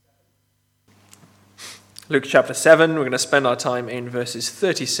Luke chapter 7, we're going to spend our time in verses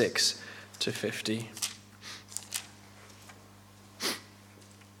 36 to 50.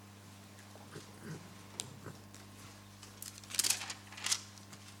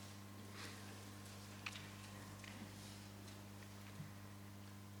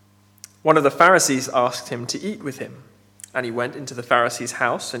 One of the Pharisees asked him to eat with him, and he went into the Pharisee's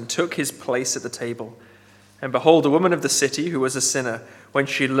house and took his place at the table. And behold, a woman of the city who was a sinner, when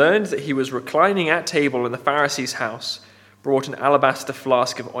she learned that he was reclining at table in the Pharisee's house, brought an alabaster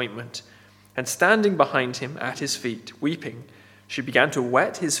flask of ointment, and standing behind him at his feet, weeping, she began to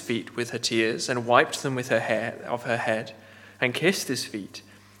wet his feet with her tears, and wiped them with her hair of her head, and kissed his feet,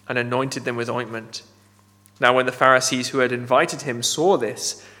 and anointed them with ointment. Now when the Pharisees who had invited him saw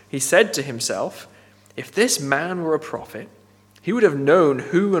this, he said to himself, "If this man were a prophet, he would have known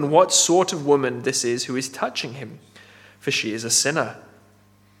who and what sort of woman this is who is touching him, for she is a sinner."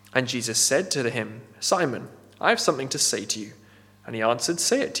 And Jesus said to him, "Simon, I have something to say to you." And he answered,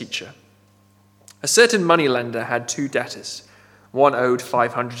 "Say it, teacher." A certain moneylender had 2 debtors. One owed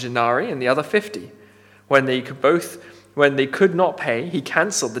 500 denarii and the other 50. When they could not pay, he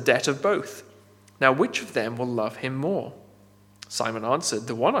cancelled the debt of both. Now which of them will love him more? Simon answered,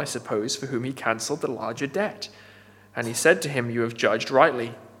 "The one, I suppose, for whom he cancelled the larger debt." And he said to him, "You have judged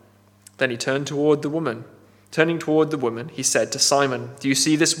rightly." Then he turned toward the woman. Turning toward the woman, he said to Simon, "Do you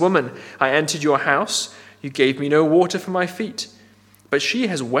see this woman? I entered your house. You gave me no water for my feet, but she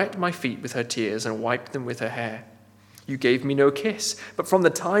has wet my feet with her tears and wiped them with her hair. You gave me no kiss, but from the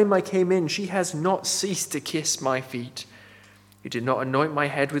time I came in, she has not ceased to kiss my feet. You did not anoint my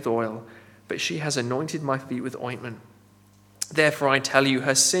head with oil, but she has anointed my feet with ointment. Therefore I tell you,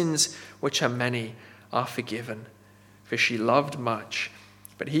 her sins, which are many, are forgiven. For she loved much,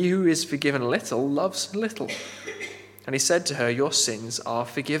 but he who is forgiven little loves little." And he said to her, "Your sins are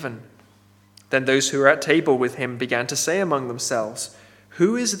forgiven." Then those who were at table with him began to say among themselves,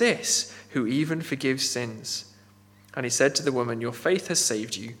 "Who is this who even forgives sins?" And he said to the woman, "Your faith has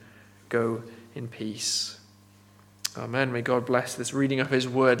saved you. Go in peace." Amen. May God bless this reading of his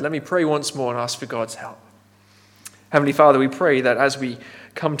word. Let me pray once more and ask for God's help. Heavenly Father, we pray that as we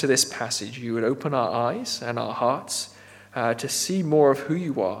come to this passage, you would open our eyes and our hearts to see more of who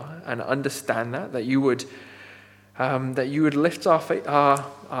you are and understand that you would lift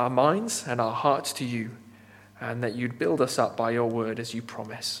our minds and our hearts to you, and that you'd build us up by your word as you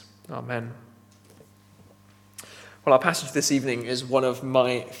promise. Amen. Well, our passage this evening is one of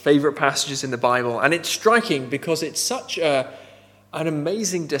my favorite passages in the Bible, and it's striking because it's such an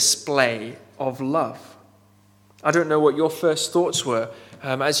amazing display of love. I don't know what your first thoughts were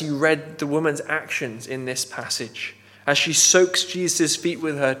as you read the woman's actions in this passage, as she soaks Jesus' feet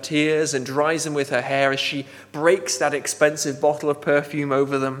with her tears and dries them with her hair, as she breaks that expensive bottle of perfume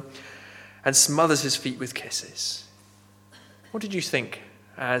over them and smothers his feet with kisses. What did you think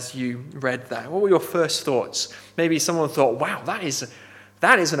as you read that? What were your first thoughts? Maybe someone thought, "Wow, that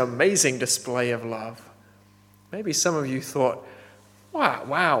is an amazing display of love." Maybe some of you thought,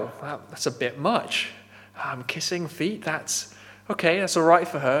 wow, that's a bit much. Kissing feet, that's all right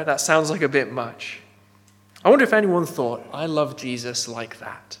for her. That sounds like a bit much. I wonder if anyone thought, "I love Jesus like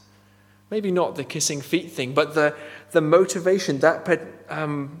that." Maybe not the kissing feet thing, but the motivation,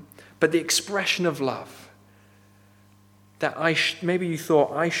 but the expression of love. That maybe you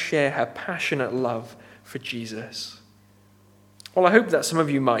thought, "I share her passionate love for Jesus." Well, I hope that some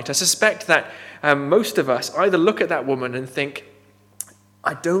of you might. I suspect that most of us either look at that woman and think,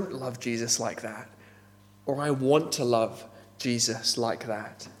 "I don't love Jesus like that," or "I want to love Jesus like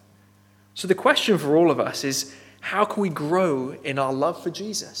that." So the question for all of us is, how can we grow in our love for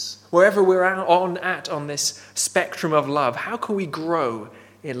Jesus? Wherever we're at on this spectrum of love, how can we grow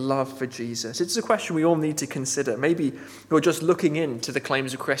in love for Jesus? It's a question we all need to consider. Maybe you're just looking into the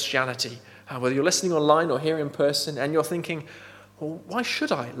claims of Christianity, whether you're listening online or here in person, and you're thinking, "Well, why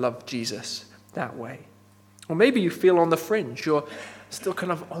should I love Jesus that way?" Or maybe you feel on the fringe. You're still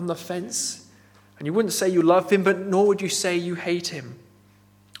kind of on the fence, and you wouldn't say you love him, but nor would you say you hate him.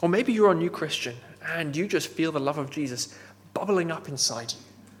 Or maybe you're a new Christian, and you just feel the love of Jesus bubbling up inside you,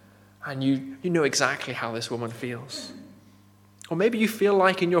 and you know exactly how this woman feels. Or maybe you feel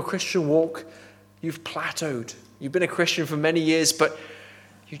like in your Christian walk, you've plateaued. You've been a Christian for many years, but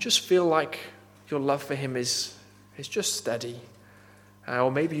you just feel like your love for him is just steady.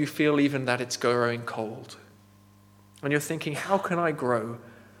 Or maybe you feel even that it's growing cold. And you're thinking, how can I grow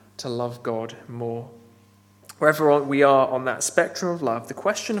to love God more? Wherever we are on that spectrum of love, the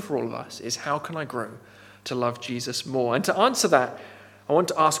question for all of us is, how can I grow to love Jesus more? And to answer that, I want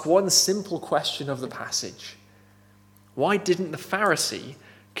to ask one simple question of the passage. Why didn't the Pharisee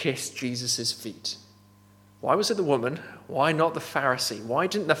kiss Jesus' feet? Why was it the woman? Why not the Pharisee? Why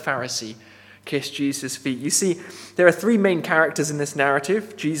didn't the Pharisee kiss Jesus' feet? You see, there are three main characters in this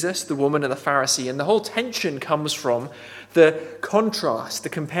narrative: Jesus, the woman, and the Pharisee. And the whole tension comes from the contrast, the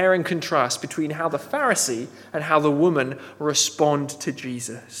compare and contrast between how the Pharisee and how the woman respond to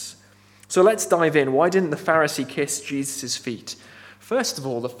Jesus. So let's dive in. Why didn't the Pharisee kiss Jesus' feet? First of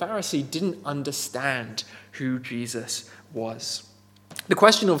all, the Pharisee didn't understand who Jesus was. The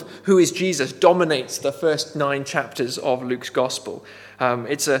question of who is Jesus dominates the first 9 chapters of Luke's Gospel.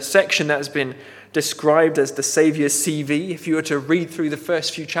 It's a section that has been described as the Saviour's CV. If you were to read through the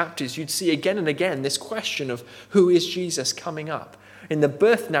first few chapters, you'd see again and again this question of who is Jesus coming up. In the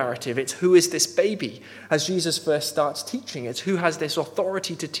birth narrative, it's who is this baby? As Jesus first starts teaching, it's who has this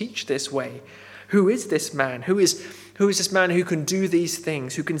authority to teach this way? Who is this man? Who is this man who can do these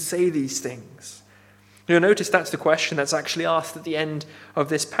things, who can say these things? You'll notice that's the question that's actually asked at the end of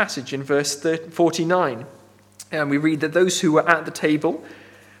this passage in verse 49. And we read that those who were at the table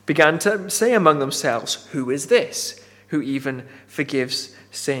began to say among themselves, "Who is this who even forgives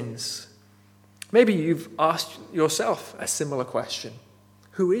sins?" Maybe you've asked yourself a similar question.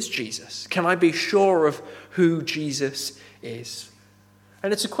 Who is Jesus? Can I be sure of who Jesus is?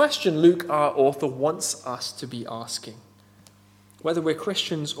 And it's a question Luke, our author, wants us to be asking, whether we're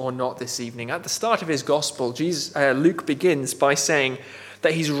Christians or not this evening. At the start of his gospel, Luke begins by saying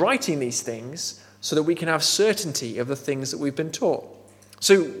that he's writing these things so that we can have certainty of the things that we've been taught.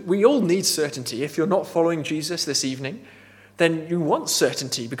 So we all need certainty. If you're not following Jesus this evening, then you want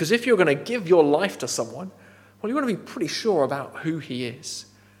certainty, because if you're going to give your life to someone, well, you want to be pretty sure about who he is.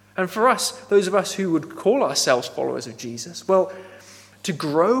 And for us, those of us who would call ourselves followers of Jesus, well, to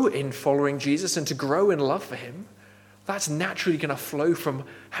grow in following Jesus and to grow in love for him, that's naturally going to flow from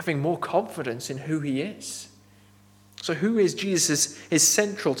having more confidence in who he is. So who is Jesus is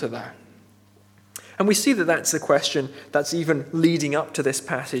central to that. And we see that that's the question that's even leading up to this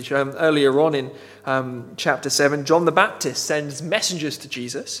passage. Earlier on in chapter 7, John the Baptist sends messengers to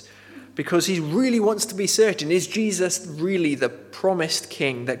Jesus because he really wants to be certain, is Jesus really the promised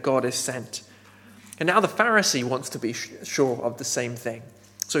king that God has sent? And now the Pharisee wants to be sure of the same thing.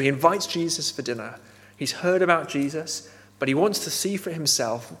 So he invites Jesus for dinner. He's heard about Jesus, but he wants to see for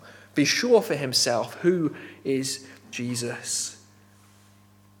himself, be sure for himself, who is Jesus.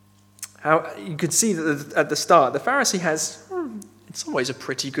 How you could see that at the start, the Pharisee has, in some ways, a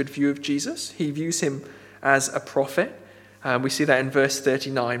pretty good view of Jesus. He views him as a prophet. We see that in verse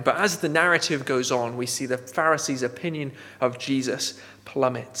 39. But as the narrative goes on, we see the Pharisee's opinion of Jesus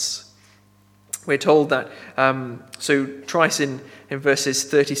plummets. We're told that, so twice in verses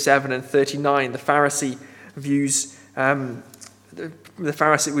 37 and 39, the Pharisee views, the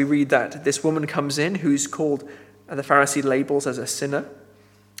Pharisee, we read that this woman comes in who's called, the Pharisee labels as a sinner.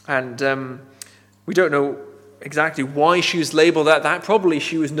 And we don't know exactly why she was labeled that. Probably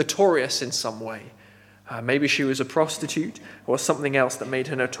she was notorious in some way. Maybe she was a prostitute or something else that made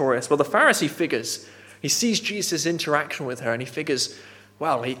her notorious. Well, the Pharisee figures, he sees Jesus' interaction with her and he figures,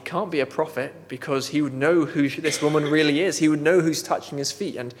 well, he can't be a prophet because he would know who this woman really is. He would know who's touching his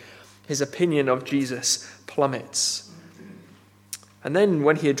feet, and his opinion of Jesus plummets. And then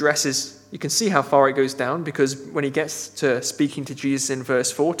when he addresses, you can see how far it goes down, because when he gets to speaking to Jesus in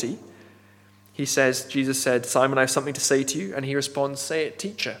verse 40, Jesus said, "Simon, I have something to say to you." And he responds, "Say it,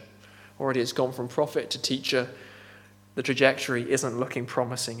 teacher." Already it's gone from prophet to teacher. The trajectory isn't looking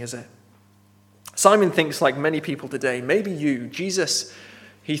promising, is it? Simon thinks like many people today, maybe you, Jesus,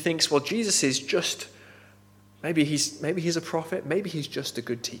 he thinks, well, Jesus is just, maybe he's a prophet, maybe he's just a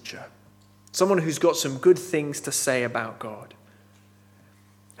good teacher. Someone who's got some good things to say about God.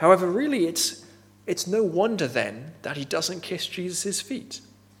 However, really, it's no wonder then that he doesn't kiss Jesus' feet.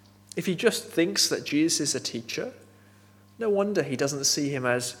 If he just thinks that Jesus is a teacher, no wonder he doesn't see him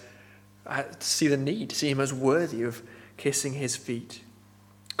as, see him as worthy of kissing his feet.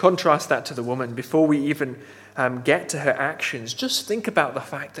 Contrast that to the woman. Before we even get to her actions, just think about the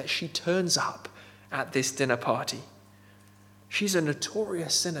fact that she turns up at this dinner party. She's a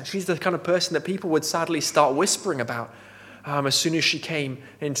notorious sinner. She's the kind of person that people would sadly start whispering about as soon as she came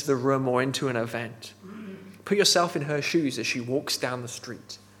into the room or into an event. Put yourself in her shoes as she walks down the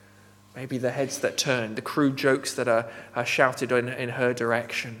street. Maybe the heads that turn, the crude jokes that are shouted in her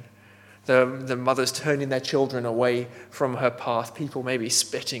direction. The mothers turning their children away from her path, people maybe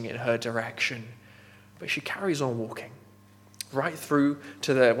spitting in her direction. But she carries on walking right through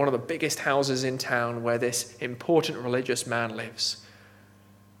to one of the biggest houses in town where this important religious man lives.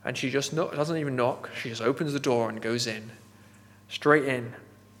 And she just doesn't even knock. She just opens the door and goes in, straight in.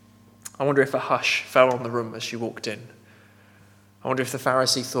 I wonder if a hush fell on the room as she walked in. I wonder if the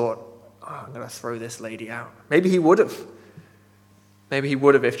Pharisee thought, oh, I'm going to throw this lady out. Maybe he would have. Maybe he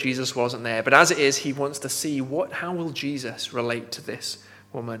would have if Jesus wasn't there. But as it is, he wants to see how will Jesus relate to this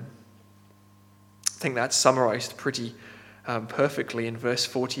woman. I think that's summarized pretty perfectly in verse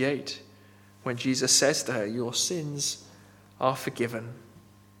 48, when Jesus says to her, your sins are forgiven.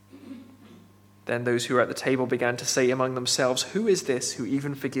 Then those who were at the table began to say among themselves, who is this who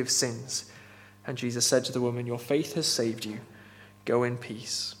even forgives sins? And Jesus said to the woman, your faith has saved you. Go in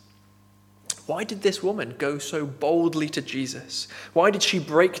peace. Why did this woman go so boldly to Jesus? Why did she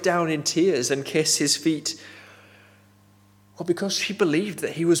break down in tears and kiss his feet? Well, because she believed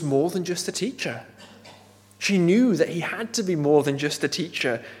that he was more than just a teacher. She knew that he had to be more than just a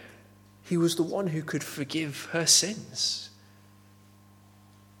teacher. He was the one who could forgive her sins.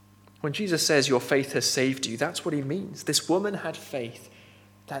 When Jesus says your faith has saved you, that's what he means. This woman had faith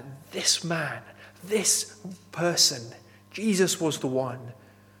that this man, this person, Jesus was the one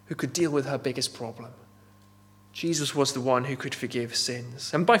who could deal with her biggest problem. Jesus was the one who could forgive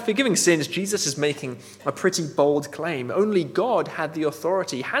sins. And by forgiving sins, Jesus is making a pretty bold claim. Only God has the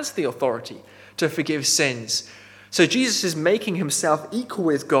authority to forgive sins. So Jesus is making himself equal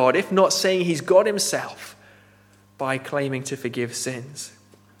with God, if not saying he's God himself, by claiming to forgive sins.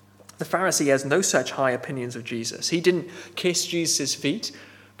 The Pharisee has no such high opinions of Jesus. He didn't kiss Jesus' feet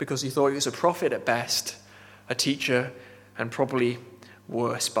because he thought he was a prophet at best, a teacher, and probably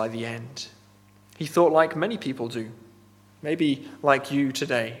worse by the end. He thought like many people do, maybe like you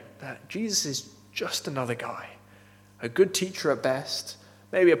today, that Jesus is just another guy, a good teacher at best,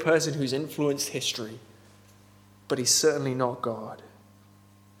 maybe a person who's influenced history, but he's certainly not God.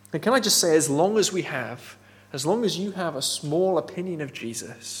 And can I just say, as long as you have a small opinion of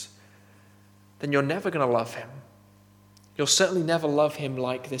Jesus, then you're never going to love him. You'll certainly never love him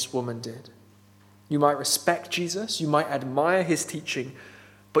like this woman did. You might respect Jesus, you might admire his teaching,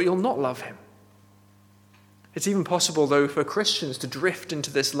 but you'll not love him. It's even possible, though, for Christians to drift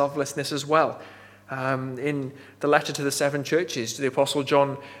into this lovelessness as well. In the letter to the 7 churches, to the Apostle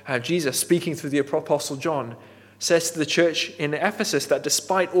John, Jesus, speaking through the Apostle John, says to the church in Ephesus that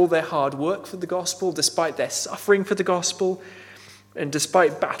despite all their hard work for the gospel, despite their suffering for the gospel, and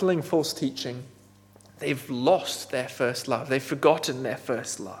despite battling false teaching, they've lost their first love. They've forgotten their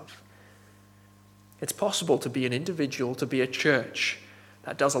first love. It's possible to be an individual, to be a church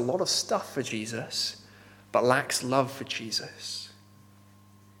that does a lot of stuff for Jesus, but lacks love for Jesus.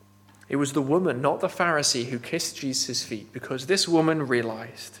 It was the woman, not the Pharisee, who kissed Jesus' feet, because this woman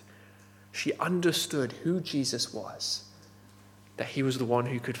realized, she understood who Jesus was, that he was the one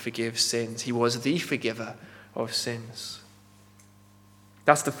who could forgive sins. He was the forgiver of sins.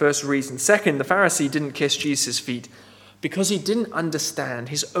 That's the first reason. Second, the Pharisee didn't kiss Jesus' feet because he didn't understand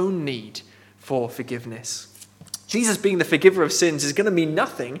his own need for forgiveness. Jesus being the forgiver of sins is going to mean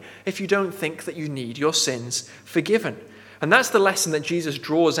nothing if you don't think that you need your sins forgiven. And that's the lesson that Jesus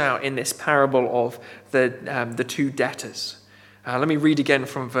draws out in this parable of the 2 debtors. Let me read again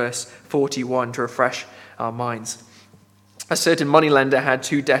from verse 41 to refresh our minds. A certain moneylender had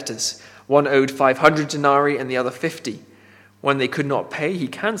 2 debtors. One owed 500 denarii and the other 50. When they could not pay, he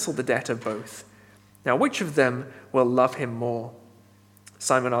cancelled the debt of both. Now, which of them will love him more?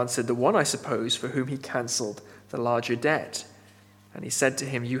 Simon answered, the one, I suppose, for whom he cancelled the larger debt. And he said to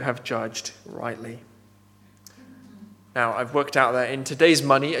him, you have judged rightly. Now, I've worked out that in today's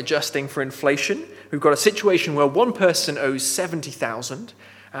money, adjusting for inflation, we've got a situation where one person owes 70,000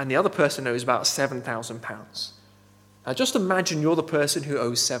 and the other person owes about 7,000 pounds. Now, just imagine you're the person who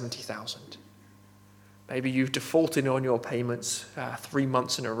owes 70,000. Maybe you've defaulted on your payments 3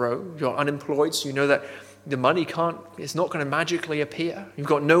 months in a row. You're unemployed, so you know that the money it's not going to magically appear. You've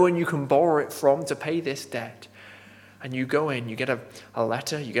got no one you can borrow it from to pay this debt. And you go in, you get a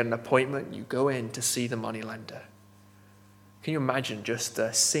letter, you get an appointment, you go in to see the moneylender. Can you imagine just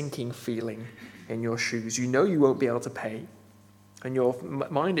the sinking feeling in your shoes? You know you won't be able to pay, and your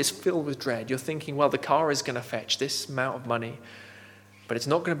mind is filled with dread. You're thinking, well, the car is going to fetch this amount of money, but it's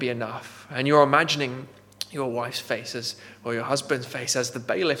not going to be enough. And you're imagining your wife's face or your husband's face as the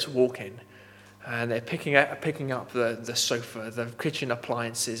bailiffs walk in, and they're picking up the sofa, the kitchen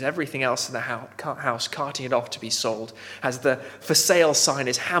appliances, everything else in the house, carting it off to be sold, as the for sale sign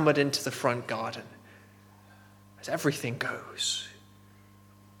is hammered into the front garden, as everything goes.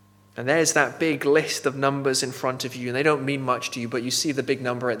 And there's that big list of numbers in front of you, and they don't mean much to you, but you see the big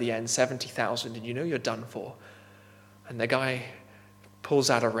number at the end, 70,000, and you know you're done for. And the guy pulls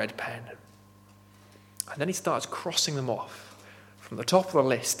out a red pen, and then he starts crossing them off from the top of the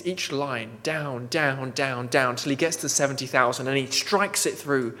list, each line down, down, down, down, till he gets to 70,000, and he strikes it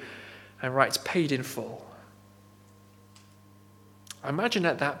through and writes paid in full. I imagine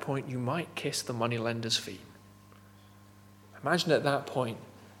at that point you might kiss the moneylender's feet. Imagine at that point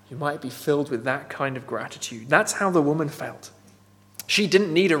you might be filled with that kind of gratitude. That's how the woman felt. She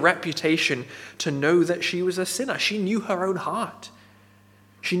didn't need a reputation to know that she was a sinner. She knew her own heart.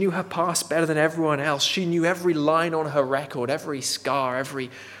 She knew her past better than everyone else. She knew every line on her record, every scar, every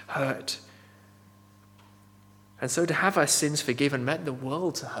hurt. And so to have her sins forgiven meant the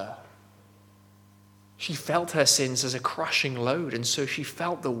world to her. She felt her sins as a crushing load, and so she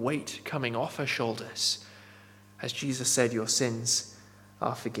felt the weight coming off her shoulders. As Jesus said, your sins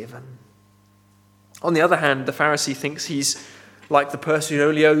are forgiven. On the other hand, the Pharisee thinks he's like the person who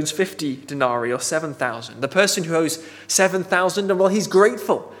only owes 50 denarii or 7,000. The person who owes 7,000, well, he's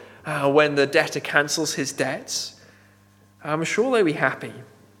grateful when the debtor cancels his debts. I'm sure they'll be happy,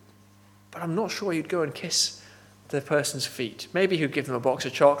 but I'm not sure he'd go and kiss the person's feet. Maybe he'd give them a box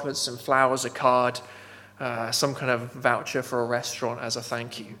of chocolates, some flowers, a card, some kind of voucher for a restaurant as a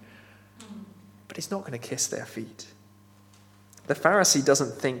thank you. But he's not going to kiss their feet. The Pharisee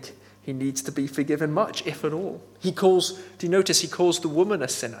doesn't think he needs to be forgiven much, if at all. Do you notice he calls the woman a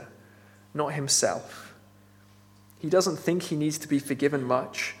sinner, not himself? He doesn't think he needs to be forgiven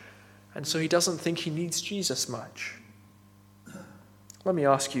much, and so he doesn't think he needs Jesus much. Let me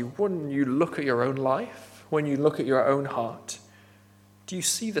ask you, when you look at your own life, when you look at your own heart, do you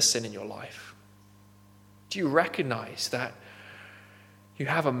see the sin in your life? Do you recognize that you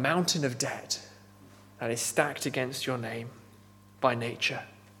have a mountain of debt that is stacked against your name by nature?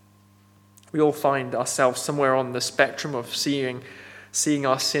 We all find ourselves somewhere on the spectrum of seeing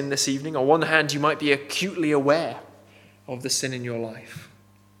our sin this evening. On one hand, you might be acutely aware of the sin in your life,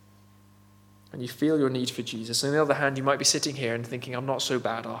 and you feel your need for Jesus. On the other hand, you might be sitting here and thinking, I'm not so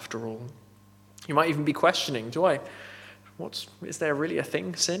bad after all. You might even be questioning, is there really a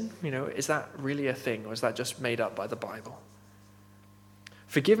thing, sin? Is that really a thing, or is that just made up by the Bible?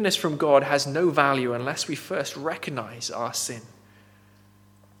 Forgiveness from God has no value unless we first recognize our sin.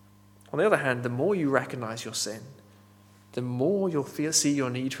 On the other hand, the more you recognize your sin, the more you'll see your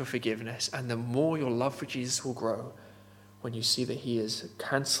need for forgiveness, and the more your love for Jesus will grow when you see that he has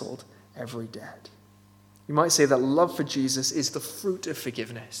cancelled every debt. You might say that love for Jesus is the fruit of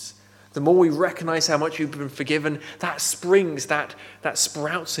forgiveness. The more we recognize how much we've been forgiven, that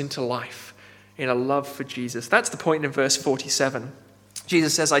sprouts into life in a love for Jesus. That's the point in verse 47.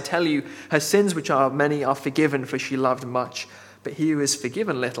 Jesus says, I tell you, her sins, which are many, are forgiven, for she loved much. But he who is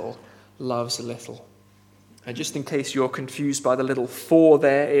forgiven little loves little. And just in case you're confused by the little for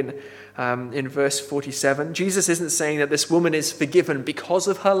there in verse 47, Jesus isn't saying that this woman is forgiven because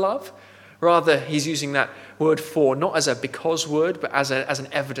of her love. Rather, he's using that word for not as a because word, but as an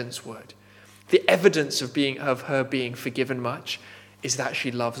evidence word. The evidence of her being forgiven much is that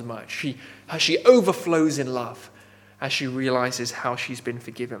she loves much. She overflows in love as she realizes how she's been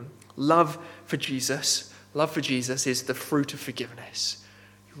forgiven. Love for Jesus is the fruit of forgiveness.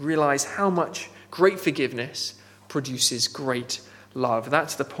 You realize how much great forgiveness produces great love.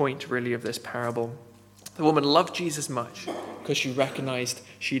 That's the point, really, of this parable. The woman loved Jesus much because she recognized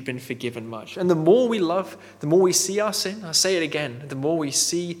she'd been forgiven much. And the more we love, the more we see our sin. I'll say it again. The more we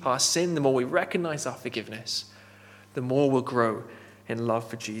see our sin, the more we recognize our forgiveness, the more we'll grow in love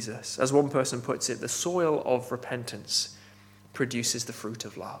for Jesus. As one person puts it, the soil of repentance produces the fruit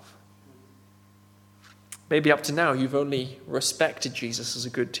of love. Maybe up to now you've only respected Jesus as a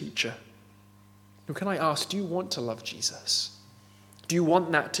good teacher. And can I ask, do you want to love Jesus? Do you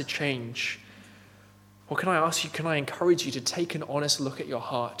want that to change? Or can I encourage you to take an honest look at your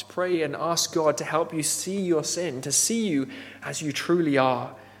heart? Pray and ask God to help you see your sin, to see you as you truly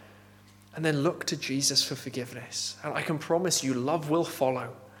are. And then look to Jesus for forgiveness. And I can promise you, love will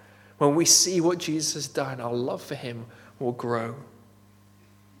follow. When we see what Jesus has done, our love for him will grow.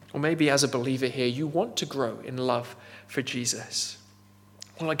 Or maybe as a believer here, you want to grow in love for Jesus.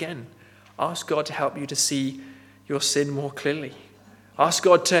 Well, again, ask God to help you to see your sin more clearly. Ask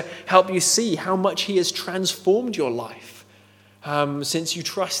God to help you see how much he has transformed your life since you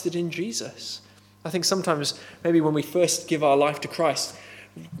trusted in Jesus. I think sometimes, maybe when we first give our life to Christ,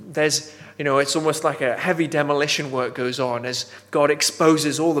 it's almost like a heavy demolition work goes on as God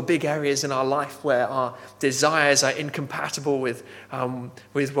exposes all the big areas in our life where our desires are incompatible with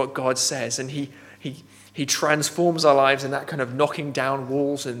what God says. And he transforms our lives in that kind of knocking down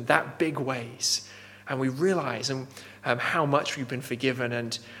walls in that big ways. And we realize how much we've been forgiven,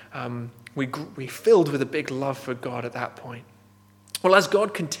 and we're filled with a big love for God at that point. Well, as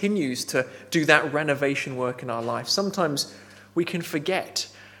God continues to do that renovation work in our life, sometimes we can forget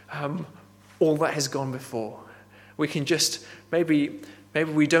all that has gone before. We can just, maybe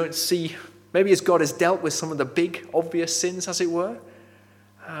we don't see, maybe as God has dealt with some of the big, obvious sins, as it were,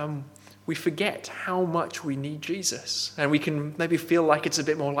 we forget how much we need Jesus. And we can maybe feel like it's a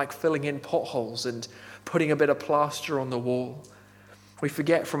bit more like filling in potholes and putting a bit of plaster on the wall. We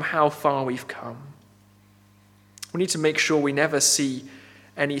forget from how far we've come. We need to make sure we never see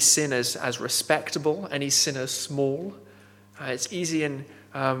any sin as respectable, any sin as small. It's easy, and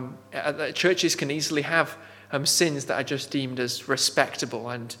churches can easily have sins that are just deemed as respectable,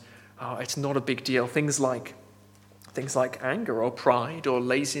 and it's not a big deal. Things like anger or pride or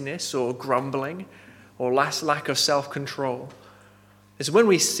laziness or grumbling or lack of self-control. It's when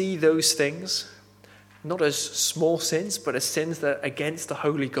we see those things, not as small sins, but as sins that are against the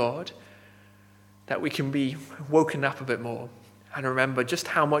holy God, that we can be woken up a bit more and remember just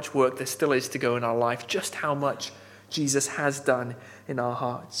how much work there still is to go in our life, just how much Jesus has done in our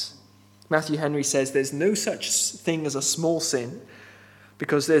hearts. Matthew Henry says there's no such thing as a small sin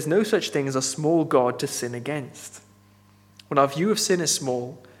because there's no such thing as a small God to sin against. When our view of sin is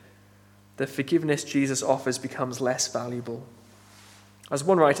small, the forgiveness Jesus offers becomes less valuable. As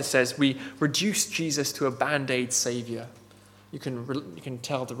one writer says, we reduce Jesus to a Band-Aid savior. You can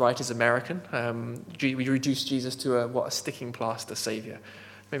tell the writer's American. We reduce Jesus to a sticking plaster savior.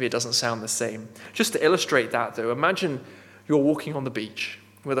 Maybe it doesn't sound the same. Just to illustrate that, though, imagine you're walking on the beach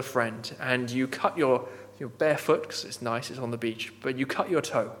with a friend and you cut your barefoot, because it's nice, it's on the beach, but you cut your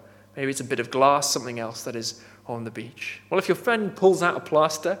toe. Maybe it's a bit of glass, something else that is on the beach. Well, if your friend pulls out a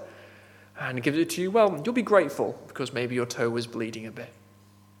plaster and gives it to you, well, you'll be grateful because maybe your toe was bleeding a bit.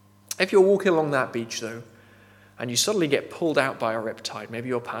 If you're walking along that beach, though, and you suddenly get pulled out by a riptide, maybe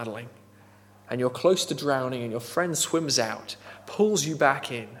you're paddling, and you're close to drowning, and your friend swims out, pulls you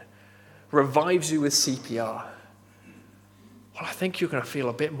back in, revives you with CPR, well, I think you're going to feel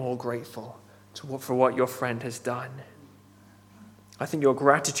a bit more grateful for what your friend has done. I think your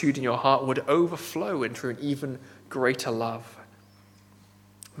gratitude in your heart would overflow into an even greater love.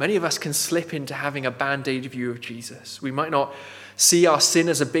 Many of us can slip into having a Band-Aid view of Jesus. We might not see our sin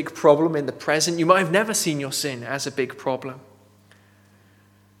as a big problem in the present. You might have never seen your sin as a big problem.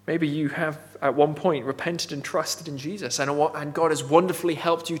 Maybe you have at one point repented and trusted in Jesus, and God has wonderfully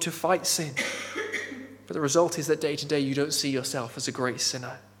helped you to fight sin. But the result is that day to day you don't see yourself as a great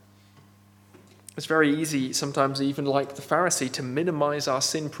sinner. It's very easy, sometimes even like the Pharisee, to minimize our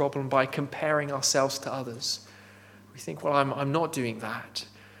sin problem by comparing ourselves to others. We think, well, I'm not doing that.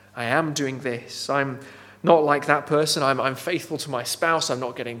 I am doing this. I'm not like that person. I'm faithful to my spouse. I'm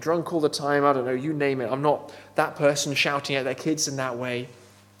not getting drunk all the time. I don't know, you name it. I'm not that person shouting at their kids in that way.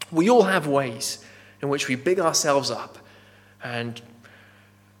 We all have ways in which we big ourselves up and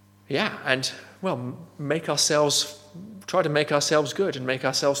try to make ourselves good and make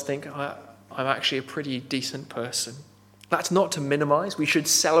ourselves think, I'm actually a pretty decent person. That's not to minimize. We should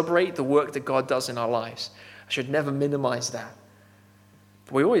celebrate the work that God does in our lives. I should never minimize that.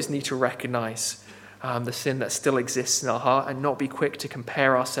 But we always need to recognize the sin that still exists in our heart and not be quick to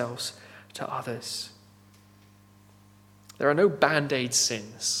compare ourselves to others. There are no Band-Aid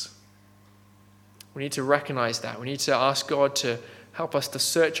sins. We need to recognize that. We need to ask God to help us to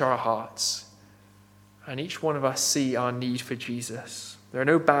search our hearts and each one of us see our need for Jesus. There are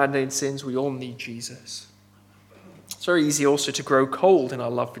no Band-Aid sins. We all need Jesus. It's very easy also to grow cold in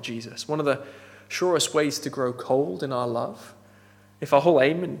our love for Jesus. One of the surest ways to grow cold in our love, if our whole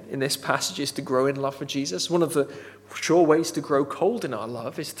aim in this passage is to grow in love for Jesus, one of the sure ways to grow cold in our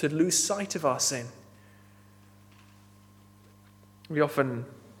love is to lose sight of our sin.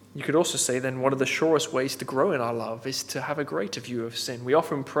 You could also say then one of the surest ways to grow in our love is to have a greater view of sin. We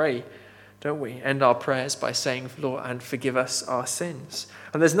often pray, don't we, end our prayers by saying, Lord, and forgive us our sins.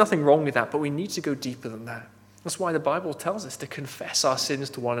 And there's nothing wrong with that, but we need to go deeper than that. That's why the Bible tells us to confess our sins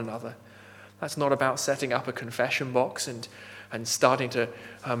to one another. That's not about setting up a confession box and starting to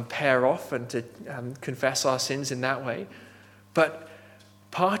pair off and to confess our sins in that way. But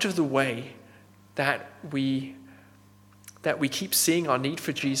part of the way that we keep seeing our need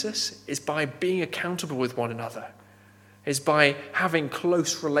for Jesus is by being accountable with one another, is by having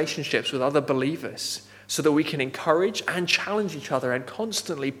close relationships with other believers so that we can encourage and challenge each other and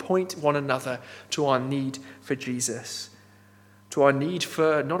constantly point one another to our need for Jesus, to our need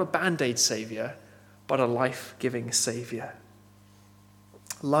for not a Band-Aid savior, but a life-giving savior.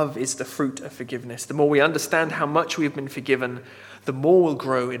 Love is the fruit of forgiveness. The more we understand how much we've been forgiven, the more we'll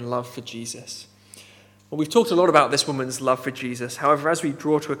grow in love for Jesus. Well, we've talked a lot about this woman's love for Jesus. However, as we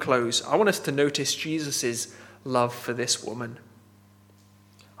draw to a close, I want us to notice Jesus' love for this woman.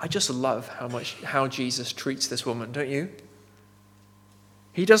 I just love how Jesus treats this woman, don't you?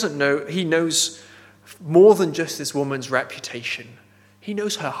 He knows more than just this woman's reputation. He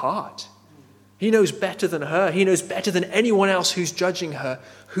knows her heart. He knows better than her. He knows better than anyone else who's judging her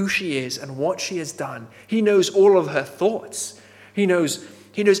who she is and what she has done. He knows all of her thoughts. He knows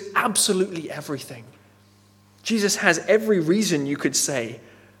absolutely everything. Jesus has every reason, you could say,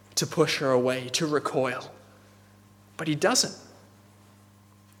 to push her away, to recoil. But he doesn't.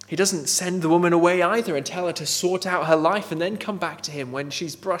 He doesn't send the woman away either and tell her to sort out her life and then come back to him when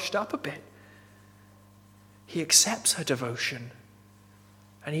she's brushed up a bit. He accepts her devotion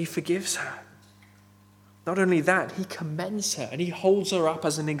and he forgives her. Not only that, he commends her and he holds her up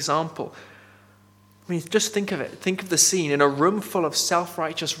as an example. I mean, just think of it. Think of the scene in a room full of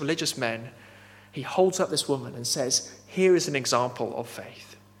self-righteous religious men. He holds up this woman and says, here is an example of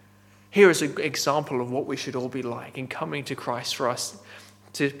faith. Here is an example of what we should all be like in coming to Christ for us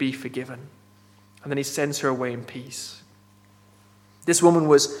to be forgiven. And then he sends her away in peace. This woman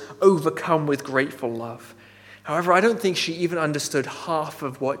was overcome with grateful love. However, I don't think she even understood half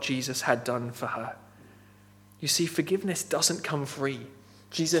of what Jesus had done for her. You see, forgiveness doesn't come free.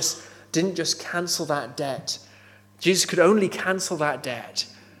 Jesus didn't just cancel that debt. Jesus could only cancel that debt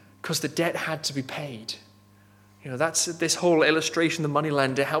because the debt had to be paid. That's this whole illustration, the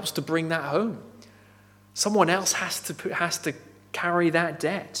moneylender helps to bring that home. Someone else has to carry that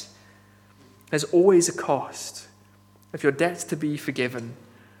debt. There's always a cost. If your debt's to be forgiven,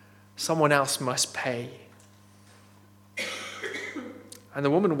 someone else must pay. And the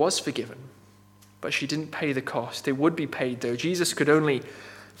woman was forgiven, but she didn't pay the cost. It would be paid, though. Jesus could only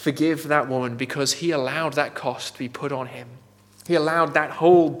forgive that woman because he allowed that cost to be put on him. He allowed that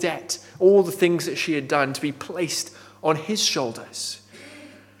whole debt, all the things that she had done, to be placed on his shoulders.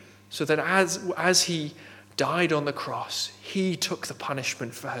 So that as he died on the cross, he took the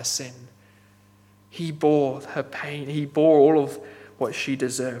punishment for her sin. He bore her pain. He bore all of what she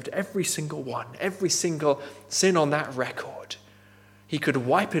deserved. Every single one. Every single sin on that record. He could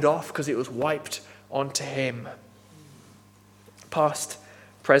wipe it off because it was wiped onto him. Past,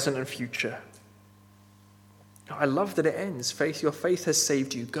 present, and future. I love that it ends. Faith, your faith has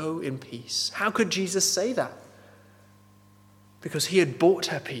saved you. Go in peace. How could Jesus say that? Because he had bought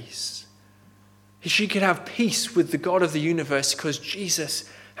her peace. She could have peace with the God of the universe because Jesus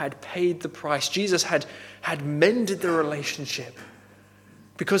had paid the price. Jesus had mended the relationship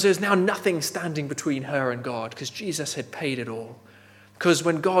because there's now nothing standing between her and God because Jesus had paid it all. Because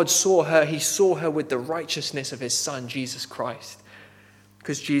when God saw her, he saw her with the righteousness of his Son, Jesus Christ,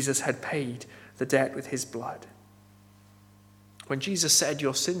 because Jesus had paid the debt with his blood. When Jesus said,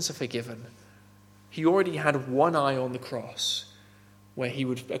 your sins are forgiven, he already had one eye on the cross where he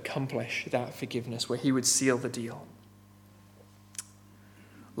would accomplish that forgiveness, where he would seal the deal.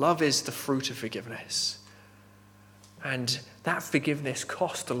 Love is the fruit of forgiveness. And that forgiveness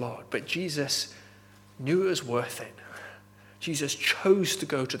cost a lot, but Jesus knew it was worth it. Jesus chose to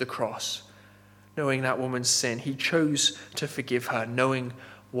go to the cross, knowing that woman's sin. He chose to forgive her, knowing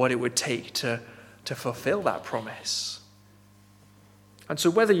what it would take to fulfill that promise. And so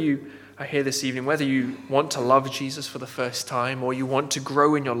whether you are here this evening, whether you want to love Jesus for the first time or you want to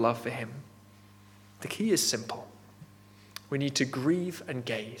grow in your love for him, the key is simple. We need to grieve and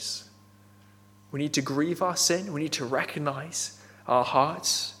gaze. We need to grieve our sin. We need to recognize our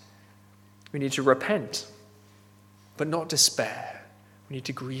hearts. We need to repent, but not despair. We need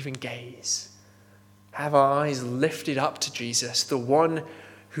to grieve and gaze. Have our eyes lifted up to Jesus, the one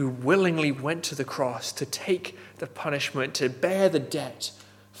who willingly went to the cross to take the punishment, to bear the debt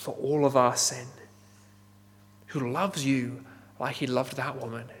for all of our sin, who loves you like he loved that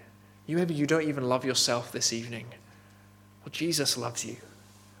woman. Maybe you don't even love yourself this evening. Well, Jesus loves you.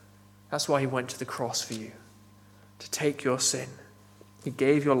 That's why he went to the cross for you, to take your sin. He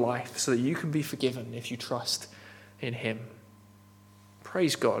gave your life so that you can be forgiven if you trust in him.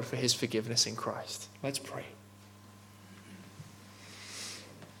 Praise God for his forgiveness in Christ. Let's pray.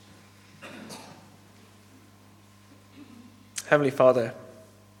 Heavenly Father,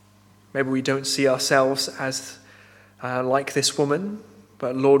 maybe we don't see ourselves as like this woman,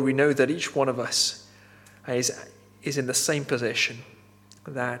 but Lord, we know that each one of us is in the same position,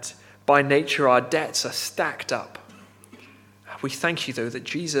 that by nature our debts are stacked up. We thank you, though, that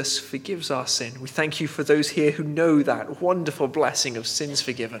Jesus forgives our sin. We thank you for those here who know that wonderful blessing of sins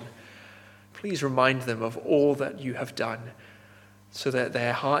forgiven. Please remind them of all that you have done so that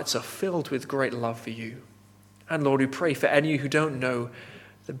their hearts are filled with great love for you. And Lord, we pray for any who don't know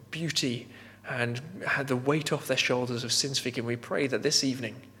the beauty and the weight off their shoulders of sins forgiven. We pray that this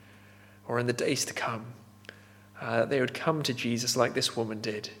evening or in the days to come, they would come to Jesus like this woman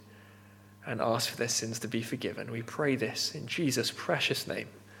did and ask for their sins to be forgiven. We pray this in Jesus' precious name.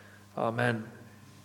 Amen.